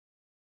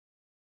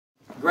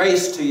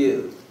Grace to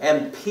you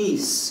and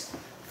peace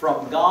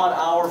from God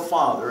our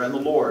Father and the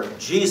Lord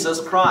Jesus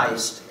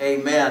Christ.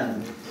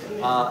 Amen.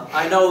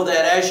 I know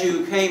that as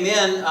you came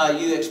in,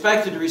 you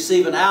expected to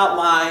receive an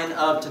outline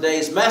of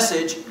today's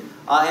message.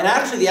 And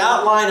actually the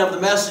outline of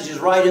the message is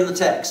right in the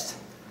text.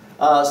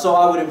 So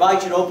I would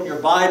invite you to open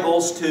your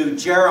Bibles to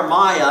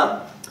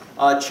Jeremiah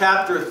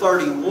chapter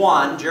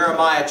 31.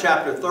 Jeremiah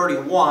chapter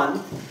 31,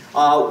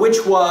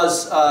 which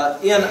was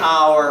in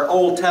our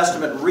Old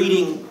Testament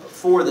reading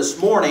for this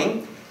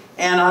morning.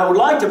 And I would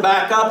like to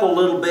back up a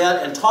little bit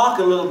and talk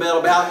a little bit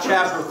about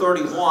chapter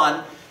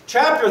 31.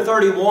 Chapter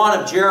 31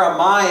 of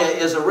Jeremiah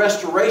is a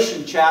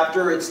restoration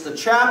chapter. It's the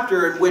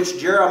chapter in which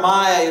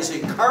Jeremiah is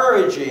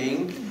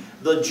encouraging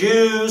the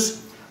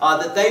Jews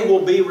that they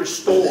will be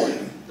restored.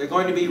 They're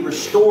going to be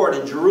restored,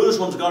 and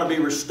Jerusalem's going to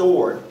be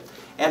restored.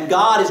 And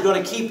God is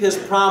going to keep His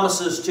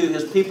promises to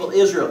His people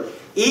Israel.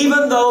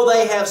 Even though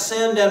they have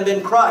sinned and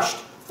been crushed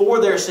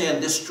for their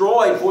sin,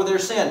 destroyed for their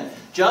sin.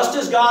 Just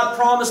as God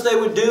promised they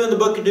would do in the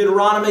book of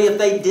Deuteronomy if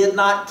they did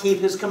not keep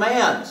His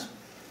commands.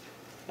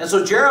 And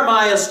so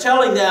Jeremiah is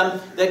telling them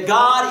that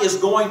God is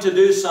going to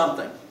do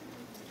something.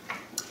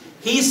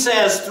 He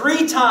says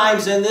 3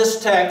 times in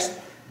this text,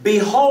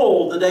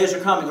 behold, the days are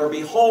coming, or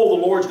behold,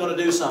 the Lord's going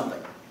to do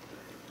something.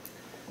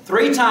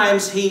 3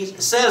 times he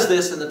says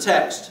this in the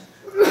text.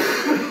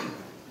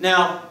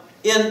 Now,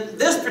 in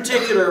this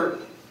particular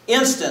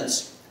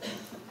instance,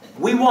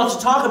 we want to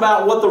talk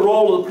about what the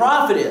role of the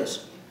prophet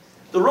is.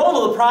 The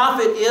role of the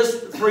prophet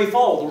is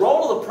threefold. The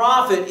role of the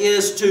prophet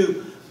is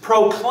to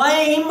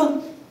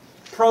proclaim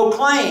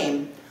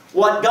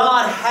what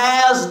God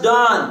has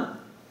done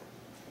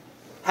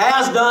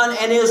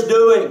and is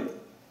doing.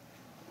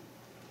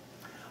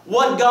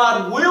 What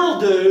God will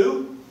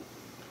do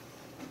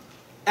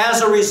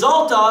as a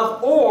result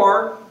of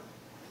or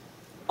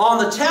on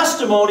the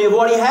testimony of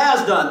what He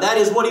has done. That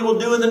is what He will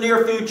do in the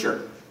near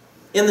future,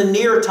 in the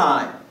near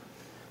time,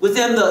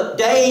 within the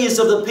days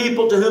of the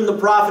people to whom the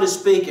prophet is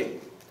speaking.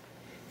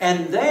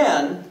 And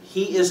then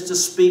he is to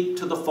speak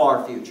to the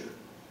far future.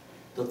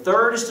 The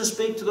third is to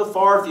speak to the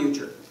far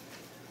future,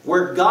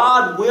 where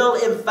God will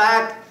in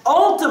fact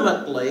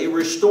ultimately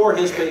restore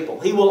His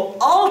people. He will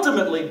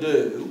ultimately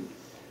do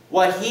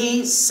what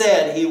He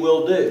said He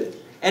will do.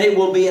 And it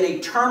will be an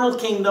eternal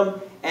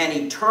kingdom, an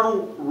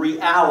eternal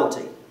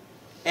reality,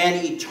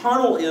 an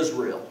eternal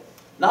Israel.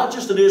 Not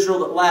just an Israel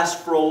that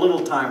lasts for a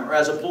little time or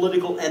as a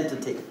political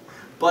entity,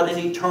 but an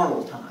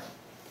eternal time.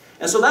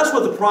 And so that's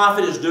what the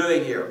prophet is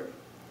doing here.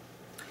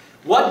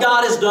 What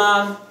God has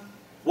done,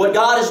 what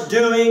God is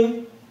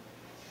doing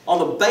on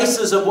the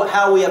basis of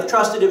how we have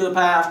trusted Him in the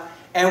past,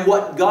 and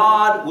what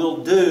God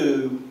will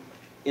do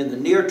in the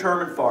near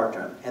term and far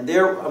term. And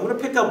there, I'm going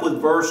to pick up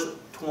with verse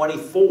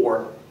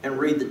 24 and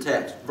read the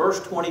text. Verse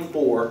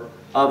 24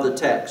 of the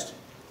text.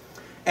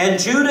 And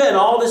Judah and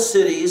all his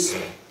cities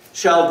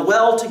shall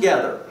dwell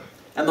together,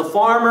 and the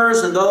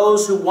farmers and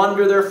those who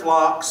wander their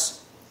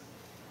flocks.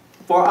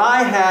 For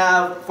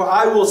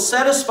I will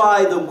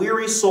satisfy the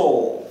weary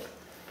soul,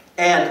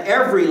 and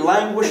every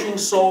languishing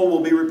soul will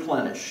be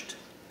replenished.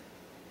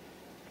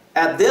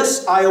 At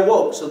this I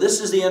awoke. So this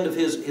is the end of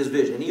his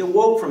vision. He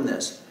awoke from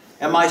this.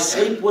 And my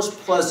sleep was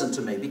pleasant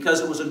to me, because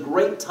it was a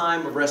great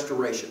time of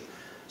restoration.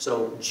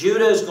 So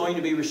Judah is going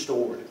to be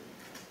restored.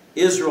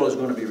 Israel is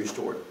going to be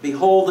restored.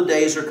 Behold, the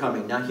days are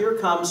coming. Now here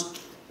comes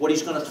what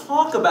he's going to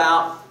talk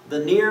about,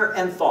 the near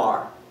and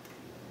far.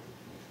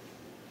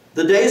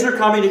 The days are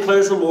coming,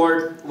 declares the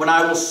Lord, when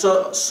I will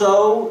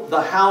sow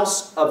the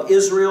house of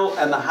Israel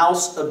and the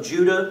house of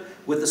Judah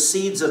with the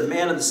seeds of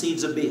men and the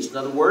seeds of beasts. In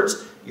other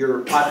words, your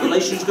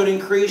population is going to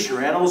increase,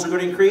 your animals are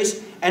going to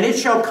increase, and it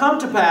shall come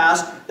to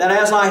pass that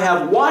as I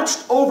have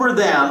watched over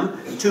them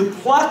to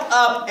pluck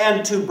up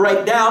and to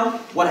break down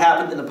what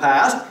happened in the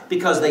past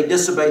because they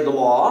disobeyed the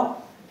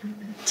law,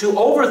 to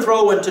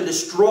overthrow and to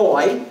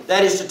destroy,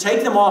 that is to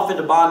take them off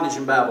into bondage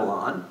in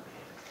Babylon,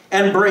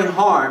 and bring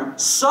harm,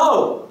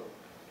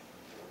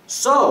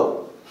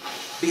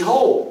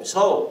 behold,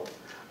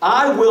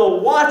 I will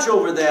watch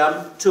over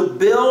them to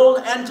build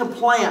and to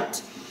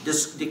plant,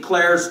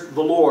 declares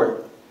the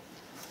Lord.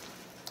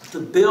 To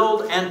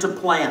build and to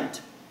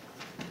plant.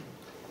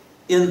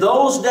 In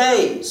those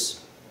days,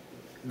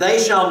 they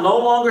shall no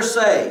longer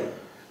say,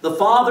 the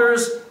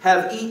fathers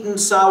have eaten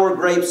sour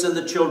grapes and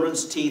the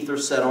children's teeth are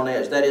set on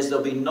edge. That is,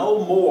 there'll be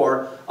no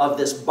more of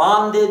this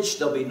bondage.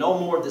 There'll be no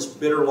more of this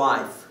bitter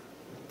life.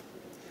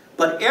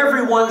 But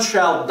everyone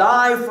shall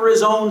die for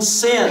his own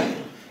sin.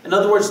 In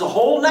other words, the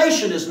whole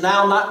nation is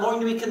now not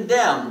going to be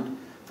condemned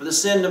for the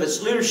sin of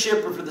its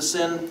leadership or for the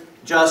sin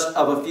just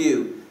of a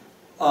few.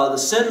 The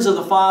sins of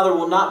the father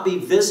will not be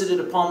visited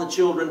upon the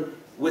children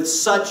with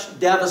such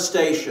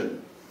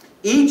devastation.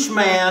 Each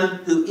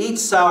man who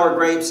eats sour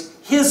grapes,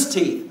 his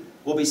teeth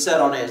will be set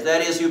on edge.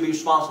 That is, he'll be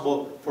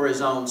responsible for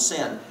his own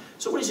sin.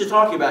 So what is he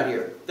talking about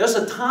here? There's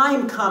a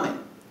time coming.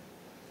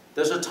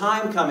 There's a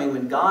time coming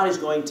when God is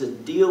going to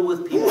deal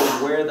with people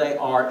where they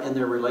are in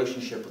their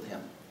relationship with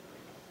Him.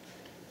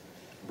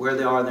 Where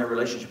they are in their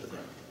relationship with Him.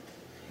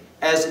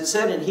 as it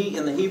said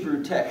in the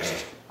Hebrew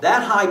text,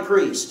 that high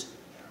priest,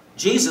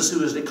 Jesus,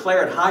 who is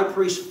declared high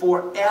priest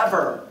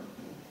forever,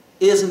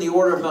 is in the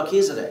order of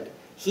Melchizedek.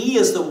 He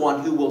is the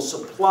one who will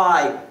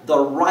supply the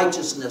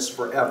righteousness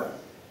forever.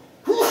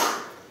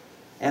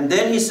 And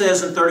then he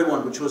says in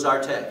 31, which was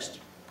our text,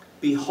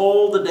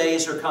 behold, the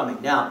days are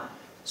coming. Now,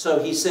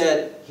 so he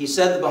said,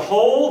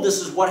 behold,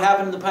 this is what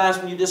happened in the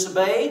past when you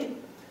disobeyed.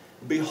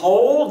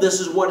 Behold, this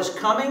is what is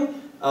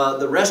coming.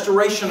 The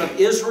restoration of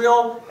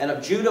Israel and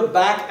of Judah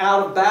back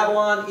out of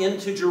Babylon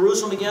into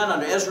Jerusalem again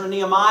under Ezra and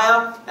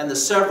Nehemiah, and the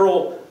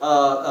several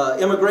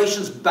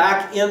immigrations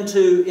back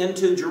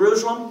into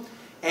Jerusalem.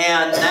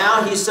 And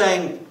now he's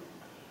saying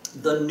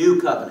the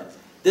new covenant.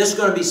 This is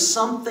going to be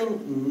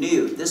something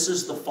new. This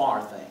is the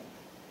far thing.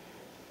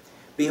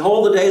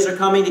 Behold, the days are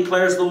coming,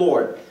 declares the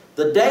Lord.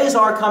 The days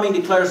are coming,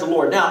 declares the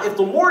Lord. Now, if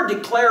the Lord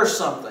declares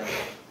something,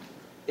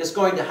 it's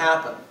going to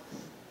happen.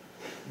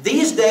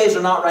 These days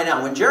are not right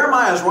now. When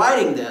Jeremiah is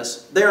writing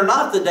this, they're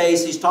not the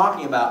days he's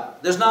talking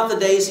about. There's not the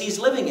days he's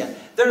living in.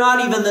 They're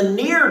not even the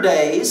near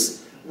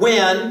days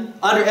when,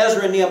 under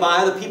Ezra and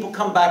Nehemiah, the people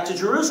come back to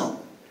Jerusalem.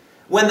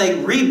 When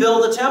they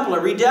rebuild the temple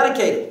and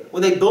rededicate it.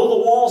 When they build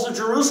the walls of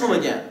Jerusalem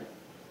again.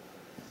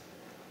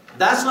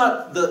 That's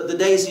not the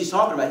days he's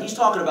talking about. He's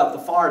talking about the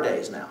far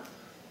days now.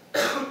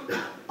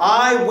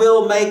 I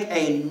will make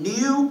a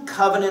new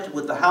covenant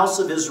with the house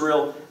of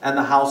Israel and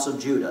the house of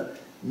Judah.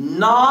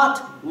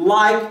 Not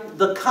like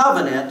the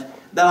covenant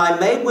that I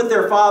made with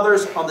their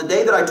fathers on the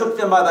day that I took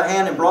them by the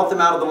hand and brought them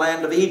out of the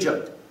land of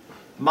Egypt.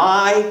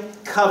 My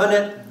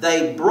covenant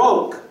they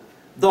broke,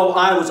 though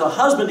I was a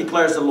husband,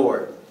 declares the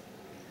Lord.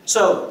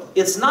 So,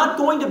 it's not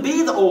going to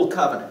be the old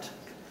covenant.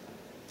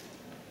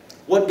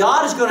 What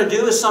God is going to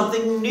do is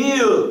something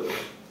new.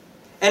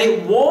 And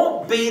it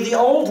won't be the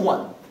old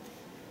one.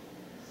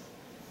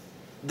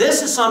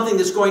 This is something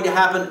that's going to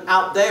happen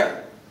out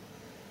there.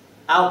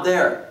 Out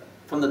there.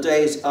 From the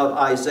days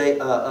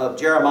of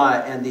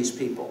Jeremiah and these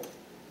people.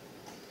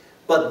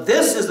 But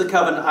this is the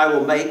covenant I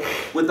will make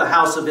with the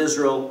house of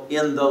Israel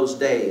in those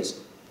days.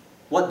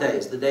 What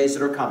days? The days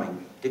that are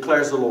coming,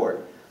 declares the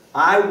Lord.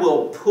 I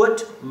will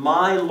put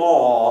my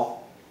law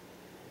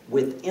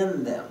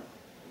within them,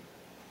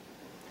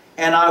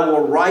 and I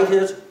will write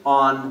it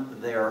on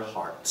their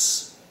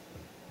hearts.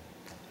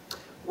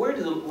 Where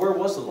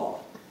was the law?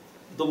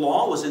 The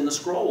law was in the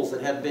scrolls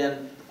that had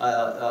been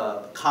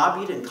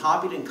copied and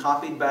copied and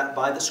copied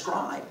by the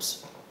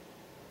scribes.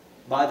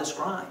 By the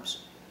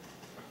scribes.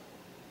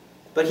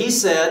 But he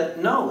said,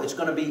 no, it's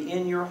going to be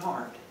in your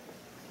heart.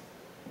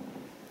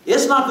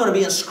 It's not going to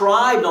be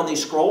inscribed on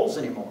these scrolls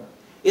anymore.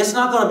 It's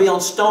not going to be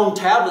on stone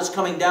tablets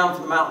coming down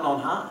from the mountain on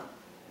high.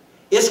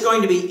 It's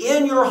going to be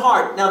in your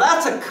heart. Now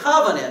that's a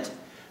covenant.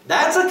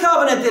 That's a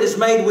covenant that is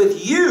made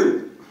with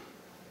you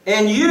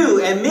and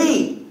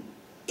me.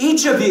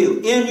 Each of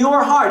you in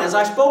your heart, as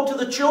I spoke to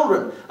the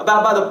children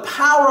about by the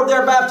power of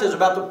their baptism,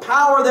 about the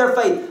power of their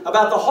faith,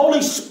 about the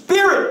Holy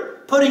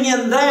Spirit putting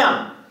in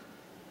them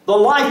the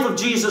life of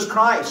Jesus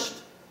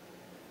Christ,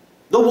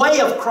 the way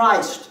of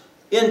Christ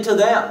into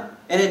them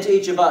and into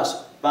each of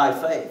us by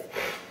faith.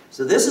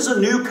 So this is a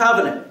new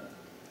covenant,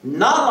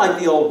 not like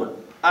the old one.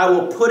 I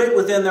will put it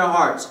within their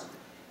hearts,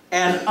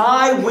 and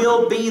I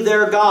will be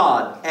their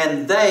God,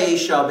 and they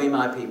shall be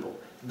my people.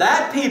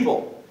 That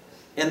people,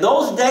 in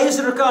those days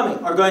that are coming,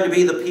 are going to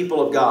be the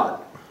people of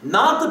God.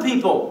 Not the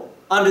people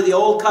under the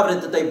old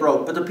covenant that they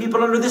broke, but the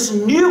people under this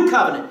new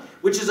covenant,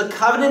 which is a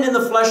covenant in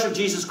the flesh of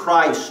Jesus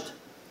Christ.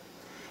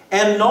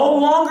 And no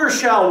longer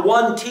shall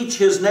one teach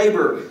his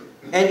neighbor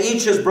and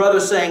each his brother,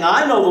 saying,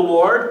 I know the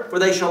Lord, for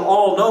they shall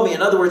all know me.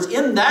 In other words,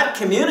 in that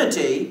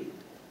community,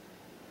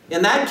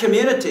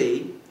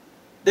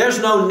 there's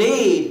no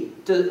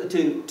need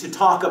to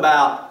talk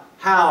about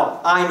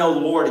how I know the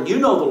Lord and you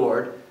know the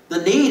Lord.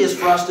 The need is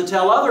for us to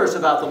tell others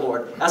about the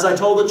Lord. As I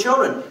told the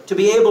children, to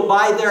be able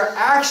by their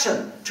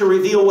action to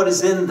reveal what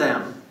is in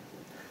them,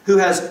 who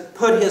has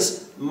put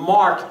His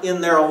mark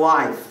in their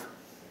life.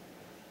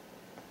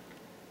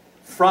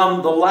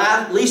 From the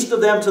least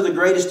of them to the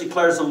greatest,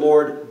 declares the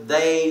Lord,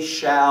 they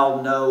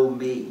shall know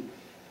me.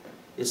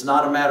 It's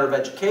not a matter of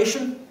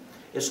education.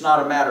 It's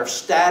not a matter of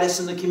status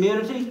in the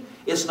community.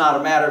 It's not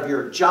a matter of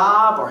your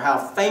job or how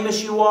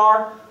famous you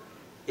are.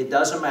 It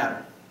doesn't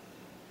matter.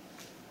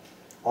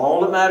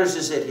 All that matters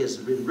is it has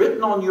been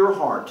written on your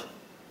heart,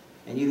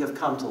 and you have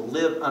come to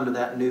live under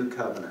that new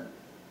covenant.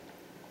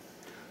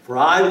 For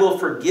I will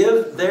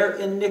forgive their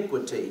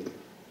iniquity,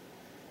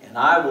 and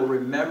I will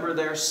remember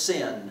their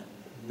sin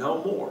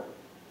no more.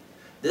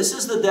 This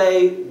is the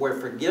day where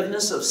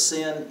forgiveness of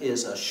sin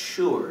is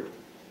assured.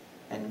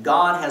 And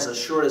God has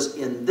assured us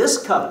in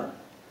this covenant,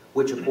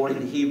 which according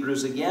to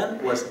Hebrews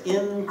again, was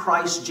in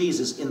Christ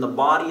Jesus, in the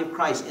body of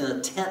Christ, in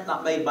a tent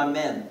not made by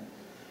men.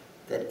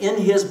 That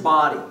in His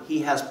body,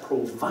 He has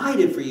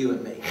provided for you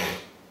and me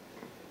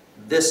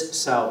this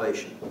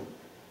salvation.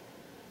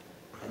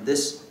 And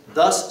this,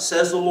 thus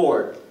says the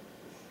Lord,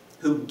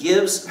 who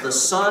gives the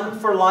sun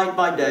for light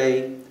by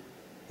day,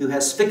 who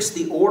has fixed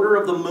the order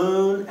of the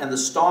moon and the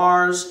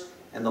stars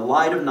and the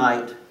light of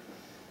night,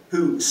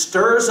 who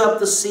stirs up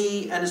the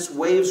sea and its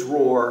waves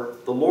roar.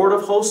 The Lord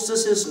of hosts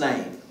is his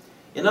name.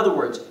 In other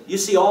words, you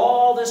see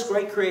all this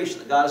great creation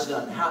that God has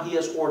done, how he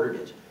has ordered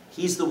it.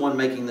 He's the one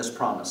making this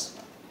promise.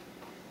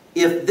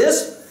 If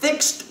this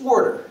fixed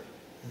order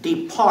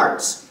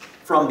departs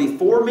from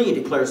before me,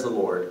 declares the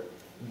Lord,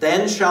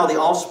 then shall the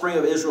offspring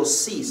of Israel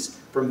cease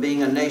from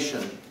being a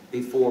nation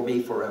before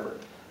me forever.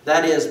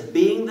 That is,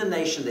 being the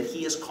nation that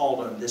he has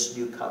called on this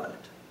new covenant.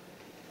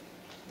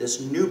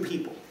 This new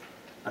people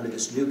under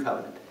this new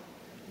covenant.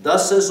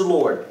 Thus says the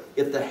Lord,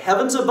 if the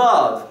heavens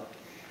above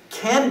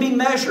can be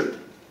measured,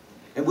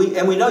 and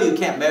we know you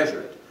can't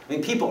measure it. I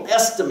mean, people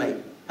estimate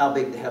how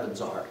big the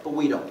heavens are, but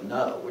we don't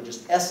know. We're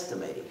just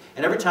estimating.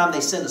 And every time they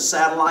send a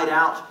satellite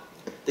out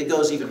that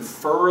goes even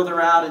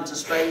further out into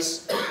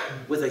space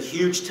with a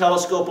huge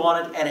telescope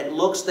on it, and it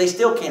looks, they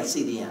still can't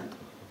see the end.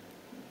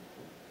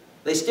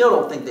 They still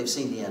don't think they've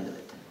seen the end of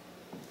it.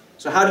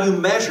 So how do you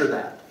measure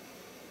that?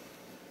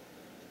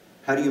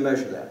 How do you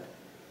measure that?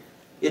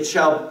 It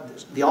shall,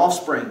 the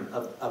offspring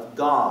of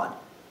God,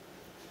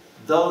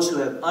 those who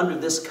have under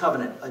this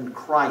covenant in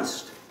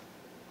Christ,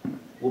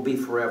 will be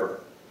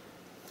forever.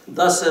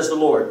 Thus says the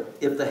Lord,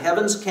 if the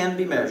heavens can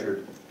be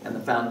measured and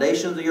the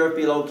foundation of the earth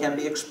below can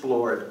be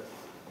explored,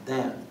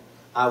 then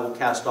I will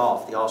cast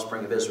off the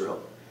offspring of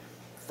Israel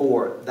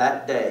for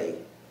that day,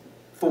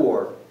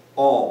 for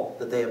all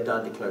that they have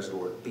done, declares the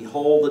Lord.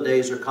 Behold, the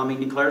days are coming,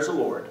 declares the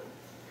Lord,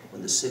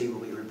 when the city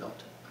will be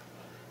rebuilt.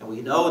 And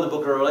we know in the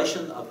book of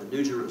Revelation of the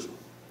New Jerusalem.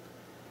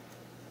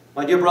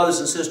 My dear brothers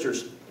and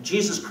sisters,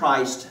 Jesus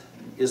Christ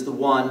is the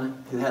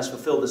one who has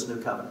fulfilled this new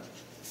covenant.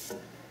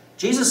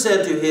 Jesus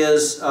said to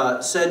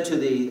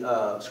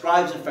the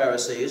scribes and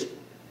Pharisees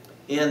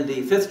in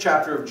the 5th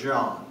chapter of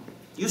John,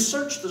 you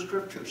search the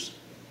scriptures,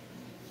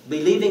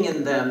 believing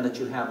in them that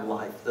you have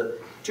life.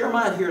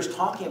 Jeremiah here is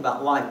talking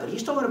about life, but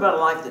he's talking about a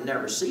life that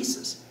never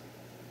ceases.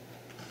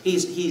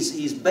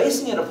 He's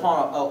basing it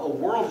upon a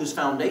world whose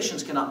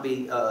foundations cannot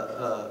be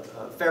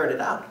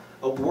ferreted out,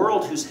 a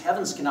world whose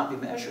heavens cannot be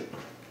measured,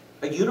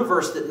 a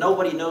universe that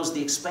nobody knows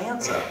the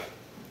expanse of.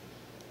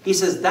 He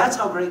says that's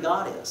how great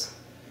God is.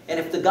 And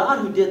if the God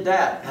who did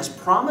that has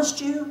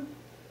promised you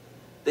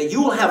that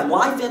you will have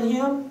life in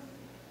him,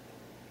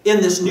 in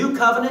this new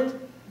covenant,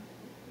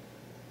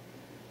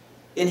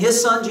 in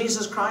his Son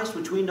Jesus Christ,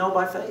 which we know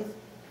by faith,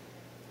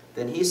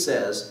 then he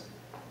says,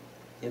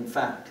 in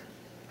fact,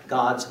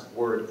 God's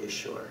word is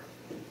sure.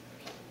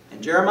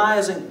 And Jeremiah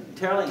is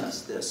telling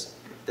us this,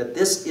 that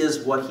this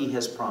is what he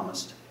has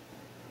promised.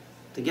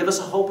 To give us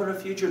a hope and a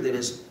future that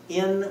is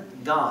in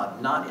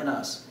God, not in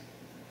us.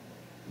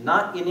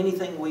 Not in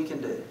anything we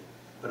can do,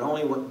 but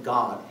only what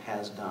God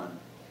has done.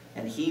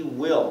 And he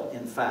will,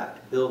 in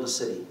fact, build a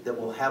city that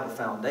will have a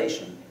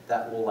foundation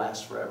that will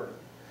last forever.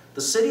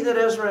 The city that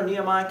Ezra and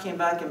Nehemiah came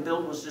back and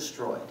built was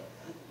destroyed.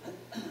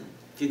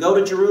 If you go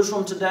to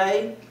Jerusalem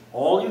today,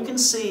 all you can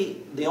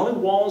see, the only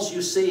walls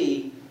you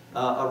see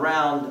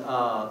around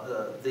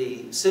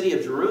the city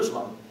of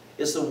Jerusalem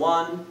is the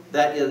one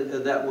that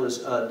was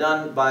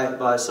done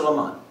by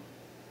Solomon,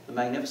 the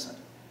Magnificent.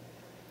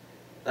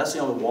 That's the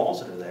only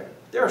walls that are there.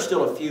 There are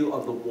still a few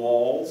of the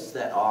walls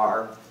that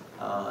are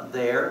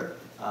there,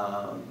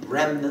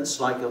 remnants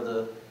like of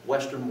the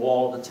western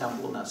wall of the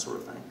temple and that sort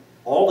of thing.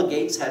 All the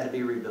gates had to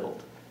be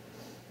rebuilt.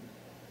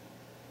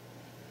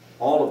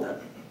 All of them.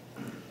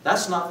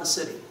 That's not the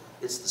city.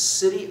 It's the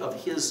city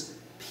of his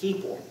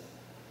people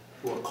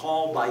who are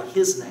called by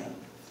his name.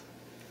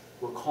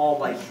 Who are called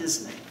by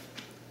his name.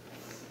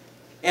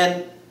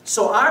 And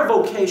so our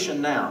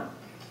vocation now,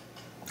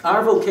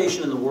 our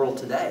vocation in the world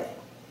today,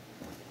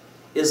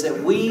 is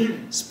that we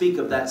speak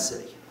of that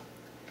city.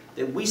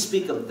 That we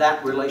speak of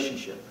that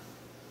relationship.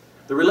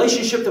 The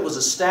relationship that was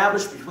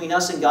established between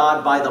us and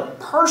God by the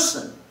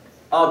person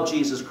of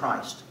Jesus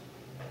Christ,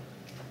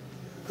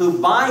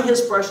 who by his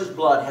precious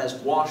blood has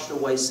washed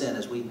away sin,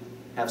 as we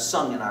have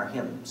sung in our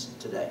hymns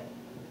today.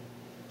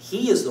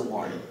 He is the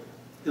one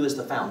who is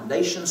the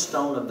foundation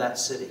stone of that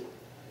city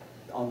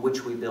on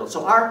which we build.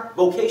 So our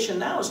vocation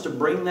now is to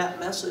bring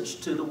that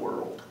message to the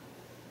world.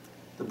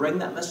 To bring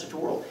that message to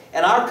the world.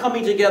 And our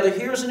coming together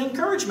here is an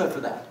encouragement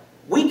for that.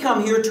 We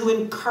come here to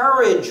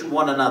encourage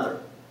one another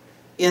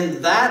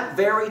in that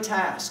very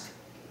task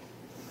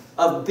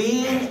of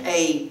being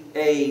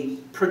a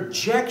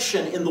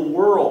projection in the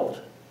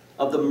world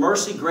of the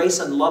mercy, grace,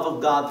 and love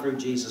of God through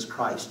Jesus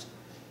Christ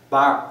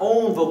by our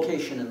own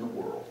vocation in the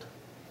world.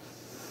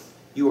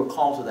 You are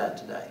called to that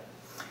today.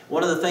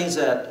 One of the things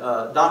that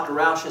Dr.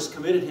 Roush has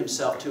committed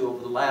himself to over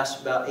the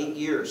last about 8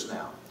 years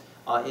now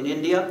in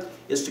India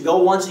is to go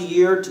once a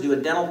year to do a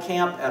dental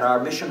camp at our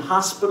mission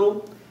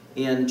hospital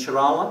in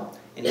Kerala.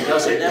 And he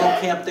does a dental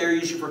camp there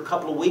usually for a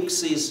couple of weeks.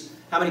 Sees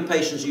how many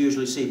patients you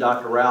usually see,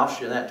 Dr.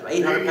 Roush? And that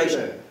 800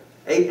 patients.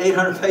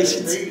 800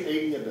 patients.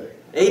 80 a day.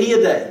 80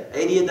 a day.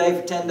 80 a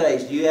day for 10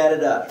 days. You add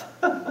it up.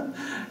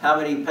 How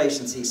many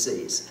patients he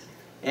sees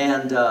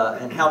and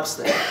helps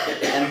them.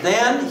 And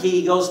then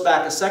he goes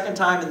back a second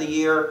time in the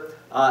year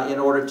in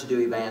order to do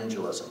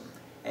evangelism.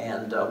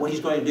 And what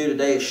he's going to do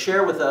today is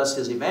share with us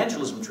his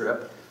evangelism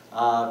trip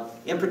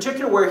In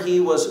particular where he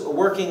was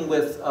working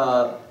with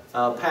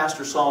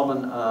Pastor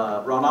Solomon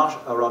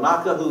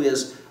Ranaka, who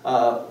is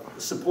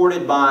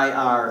supported by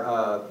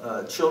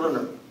our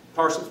children,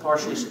 or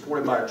partially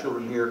supported by our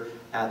children here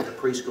at the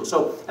preschool.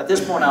 So at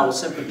this point I will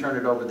simply turn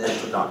it over then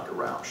to Dr.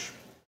 Roush.